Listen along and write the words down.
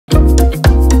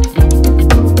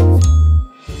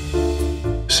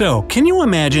So, can you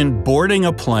imagine boarding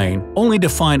a plane only to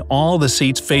find all the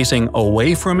seats facing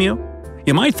away from you?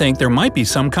 You might think there might be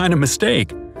some kind of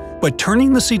mistake, but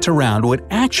turning the seats around would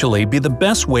actually be the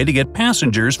best way to get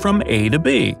passengers from A to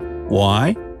B.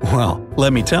 Why? Well,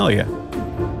 let me tell you.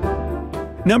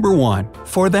 Number 1.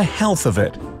 For the health of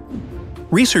it.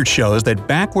 Research shows that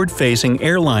backward-facing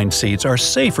airline seats are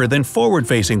safer than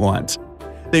forward-facing ones.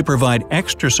 They provide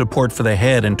extra support for the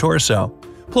head and torso.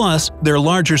 Plus, their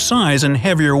larger size and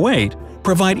heavier weight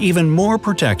provide even more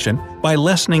protection by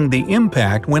lessening the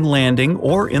impact when landing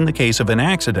or in the case of an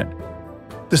accident.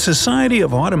 The Society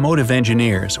of Automotive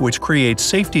Engineers, which creates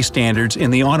safety standards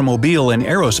in the automobile and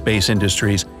aerospace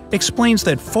industries, explains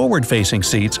that forward-facing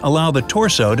seats allow the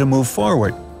torso to move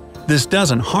forward. This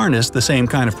doesn't harness the same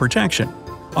kind of protection.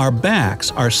 Our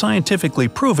backs are scientifically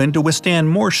proven to withstand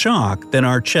more shock than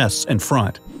our chests and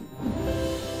front.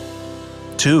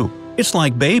 2. It's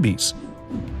like babies.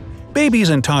 Babies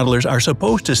and toddlers are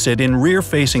supposed to sit in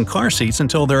rear-facing car seats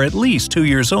until they're at least 2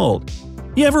 years old.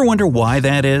 You ever wonder why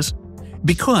that is?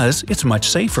 Because it's much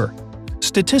safer.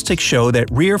 Statistics show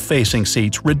that rear-facing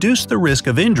seats reduce the risk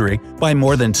of injury by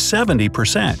more than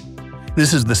 70%.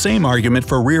 This is the same argument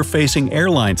for rear-facing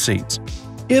airline seats.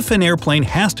 If an airplane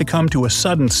has to come to a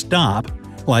sudden stop,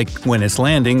 like when it's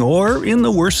landing or, in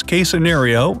the worst-case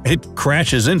scenario, it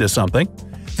crashes into something,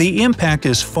 the impact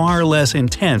is far less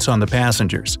intense on the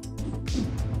passengers.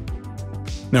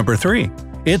 Number 3.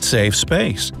 It saves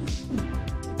space.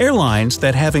 Airlines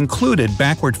that have included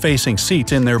backward-facing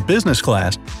seats in their business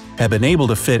class have been able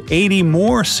to fit 80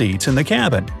 more seats in the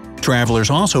cabin. Travelers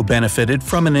also benefited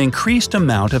from an increased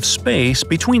amount of space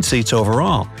between seats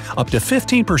overall, up to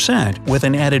 15% with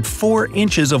an added 4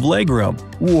 inches of legroom.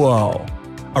 Whoa!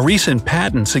 A recent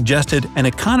patent suggested an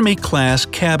economy-class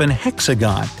cabin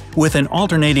hexagon with an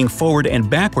alternating forward and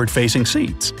backward-facing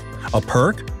seats. A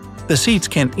perk? The seats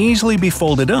can easily be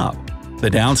folded up. The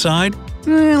downside?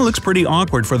 Looks pretty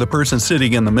awkward for the person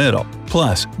sitting in the middle.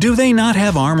 Plus, do they not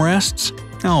have armrests?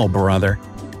 Oh, brother.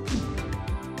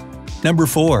 Number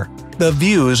 4. The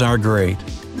views are great.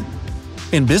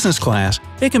 In business class,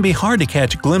 it can be hard to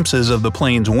catch glimpses of the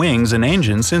plane's wings and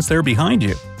engine since they're behind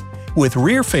you. With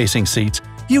rear-facing seats,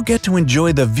 you get to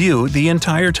enjoy the view the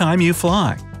entire time you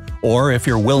fly. Or if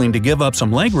you're willing to give up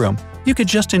some legroom, you could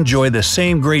just enjoy the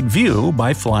same great view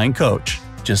by flying coach.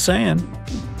 Just saying.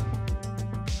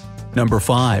 Number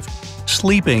 5.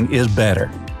 Sleeping is better.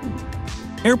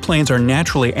 Airplanes are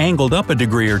naturally angled up a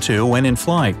degree or two when in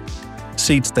flight.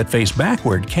 Seats that face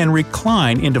backward can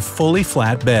recline into fully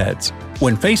flat beds.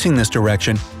 When facing this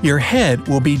direction, your head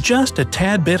will be just a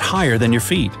tad bit higher than your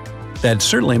feet. That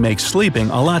certainly makes sleeping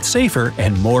a lot safer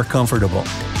and more comfortable.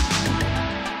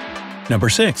 Number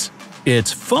 6.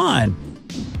 It's fun!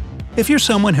 If you're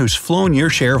someone who's flown your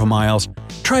share of miles,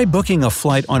 try booking a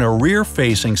flight on a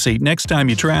rear-facing seat next time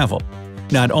you travel.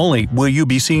 Not only will you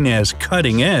be seen as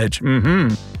cutting edge,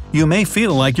 you may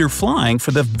feel like you're flying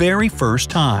for the very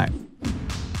first time.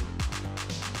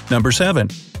 Number 7.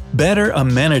 Better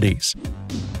amenities.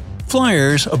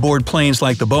 Flyers aboard planes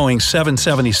like the Boeing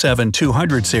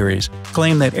 777-200 series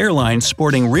claim that airlines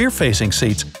sporting rear-facing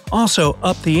seats also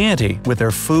up the ante with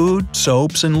their food,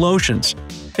 soaps, and lotions.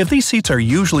 If these seats are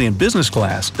usually in business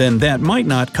class, then that might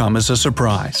not come as a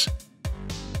surprise.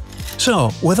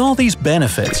 So, with all these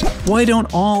benefits, why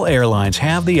don't all airlines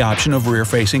have the option of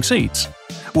rear-facing seats?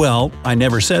 Well, I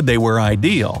never said they were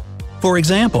ideal. For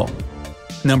example,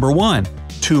 Number 1.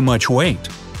 Too much weight.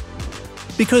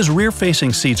 Because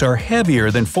rear-facing seats are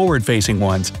heavier than forward-facing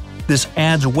ones, this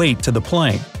adds weight to the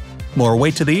plane. More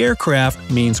weight to the aircraft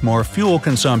means more fuel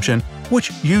consumption,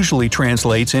 which usually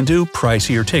translates into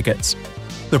pricier tickets.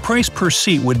 The price per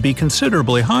seat would be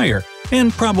considerably higher,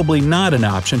 and probably not an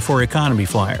option for economy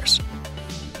flyers.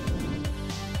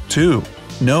 2.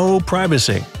 No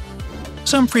privacy.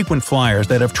 Some frequent flyers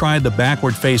that have tried the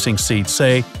backward-facing seats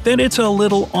say that it's a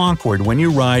little awkward when you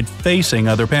ride facing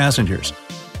other passengers.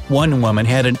 One woman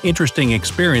had an interesting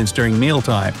experience during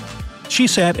mealtime. She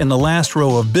sat in the last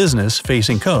row of business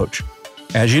facing coach.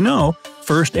 As you know,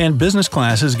 first and business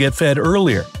classes get fed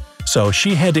earlier, so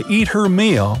she had to eat her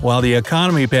meal while the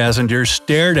economy passengers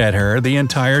stared at her the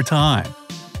entire time.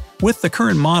 With the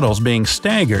current models being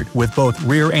staggered with both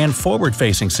rear and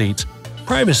forward-facing seats,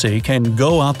 privacy can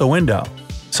go out the window.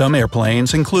 Some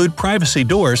airplanes include privacy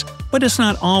doors, but it's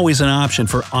not always an option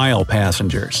for aisle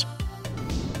passengers.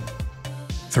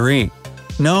 3.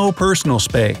 No personal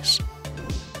space.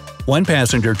 One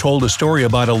passenger told a story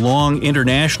about a long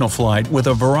international flight with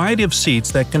a variety of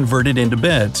seats that converted into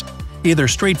beds, either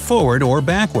straight forward or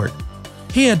backward.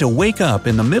 He had to wake up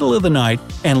in the middle of the night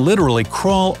and literally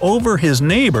crawl over his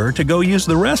neighbor to go use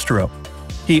the restroom.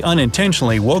 He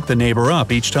unintentionally woke the neighbor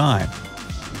up each time.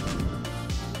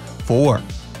 4.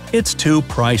 It's too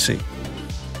pricey.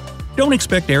 Don't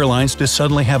expect airlines to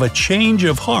suddenly have a change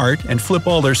of heart and flip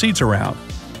all their seats around.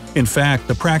 In fact,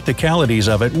 the practicalities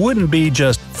of it wouldn't be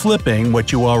just flipping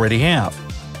what you already have.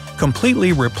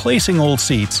 Completely replacing old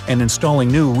seats and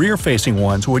installing new rear-facing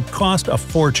ones would cost a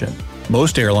fortune.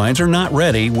 Most airlines are not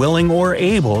ready, willing, or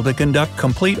able to conduct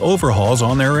complete overhauls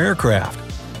on their aircraft.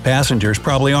 Passengers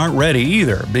probably aren't ready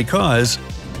either because…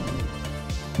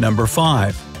 Number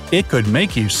 5. It could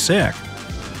make you sick.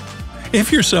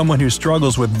 If you're someone who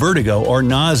struggles with vertigo or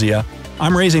nausea,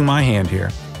 I'm raising my hand here.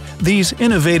 These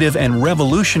innovative and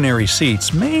revolutionary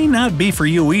seats may not be for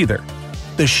you either.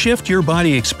 The shift your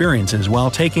body experiences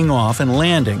while taking off and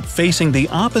landing facing the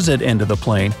opposite end of the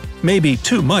plane may be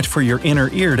too much for your inner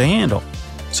ear to handle.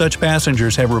 Such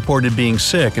passengers have reported being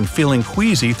sick and feeling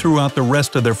queasy throughout the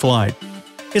rest of their flight.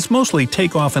 It's mostly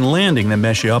takeoff and landing that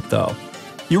mess you up though.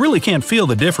 You really can't feel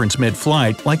the difference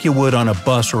mid-flight like you would on a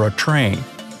bus or a train.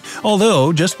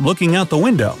 Although, just looking out the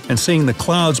window and seeing the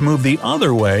clouds move the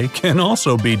other way can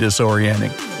also be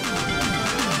disorienting.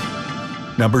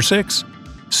 Number 6.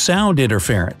 Sound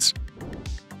interference.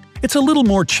 It's a little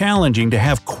more challenging to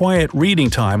have quiet reading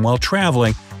time while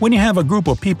traveling when you have a group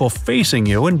of people facing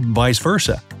you and vice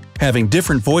versa. Having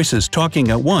different voices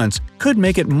talking at once could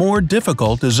make it more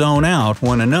difficult to zone out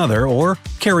one another or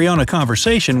carry on a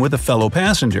conversation with a fellow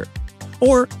passenger.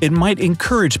 Or it might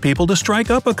encourage people to strike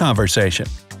up a conversation.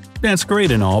 That's great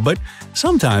and all, but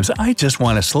sometimes I just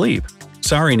want to sleep.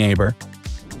 Sorry, neighbor.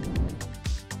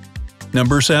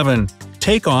 Number 7.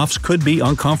 Takeoffs could be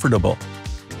uncomfortable.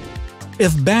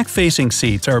 If back-facing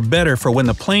seats are better for when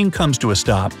the plane comes to a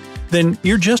stop, then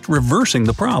you're just reversing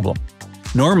the problem.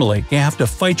 Normally, you have to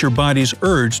fight your body's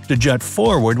urge to jut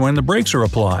forward when the brakes are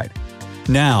applied.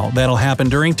 Now, that'll happen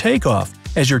during takeoff,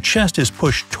 as your chest is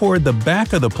pushed toward the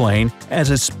back of the plane as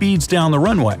it speeds down the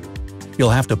runway. You'll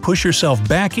have to push yourself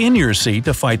back in your seat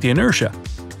to fight the inertia.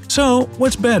 So,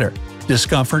 what's better?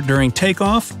 Discomfort during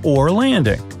takeoff or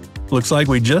landing? Looks like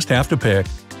we just have to pick.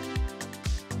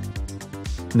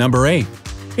 Number 8.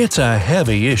 It's a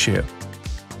heavy issue.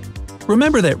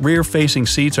 Remember that rear-facing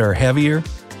seats are heavier?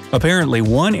 Apparently,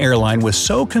 one airline was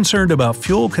so concerned about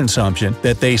fuel consumption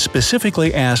that they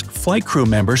specifically asked flight crew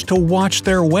members to watch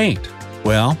their weight.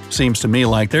 Well, seems to me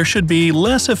like there should be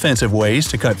less offensive ways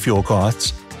to cut fuel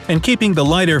costs, and keeping the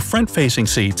lighter front-facing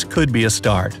seats could be a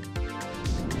start.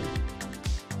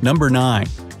 Number 9.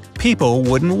 People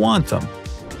wouldn't want them.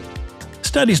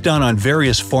 Studies done on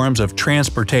various forms of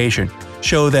transportation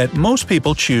show that most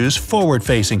people choose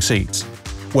forward-facing seats.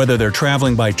 Whether they're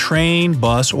traveling by train,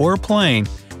 bus, or plane,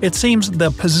 it seems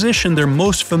the position they're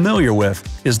most familiar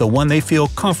with is the one they feel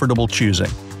comfortable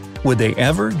choosing. Would they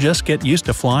ever just get used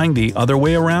to flying the other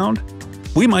way around?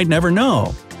 We might never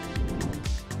know.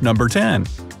 Number 10.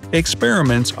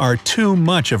 Experiments are too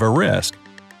much of a risk.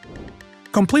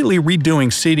 Completely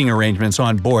redoing seating arrangements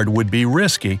on board would be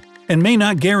risky and may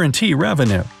not guarantee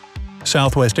revenue.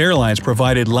 Southwest Airlines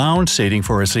provided lounge seating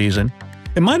for a season.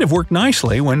 It might have worked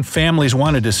nicely when families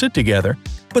wanted to sit together,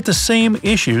 but the same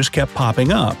issues kept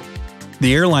popping up.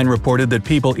 The airline reported that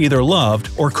people either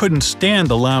loved or couldn't stand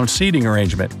the lounge seating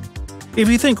arrangement. If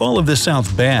you think all of this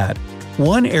sounds bad,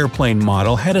 one airplane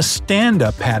model had a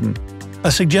stand-up pattern,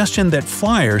 a suggestion that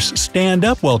flyers stand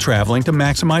up while traveling to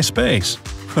maximize space.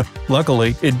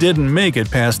 Luckily, it didn't make it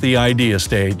past the idea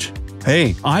stage.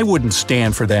 Hey, I wouldn't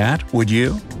stand for that, would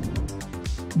you?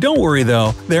 Don't worry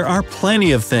though, there are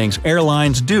plenty of things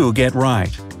airlines do get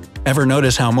right. Ever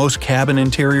notice how most cabin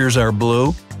interiors are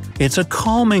blue? It's a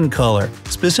calming color,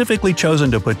 specifically chosen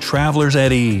to put travelers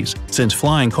at ease, since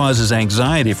flying causes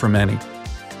anxiety for many.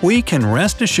 We can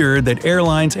rest assured that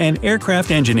airlines and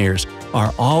aircraft engineers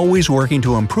are always working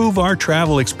to improve our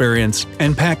travel experience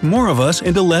and pack more of us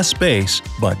into less space,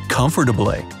 but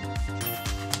comfortably.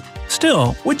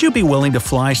 Still, would you be willing to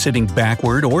fly sitting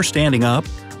backward or standing up?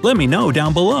 Let me know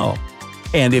down below.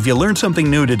 And if you learned something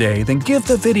new today, then give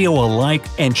the video a like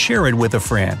and share it with a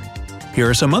friend. Here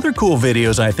are some other cool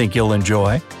videos I think you'll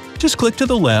enjoy. Just click to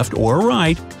the left or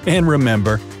right, and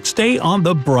remember, stay on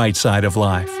the bright side of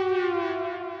life.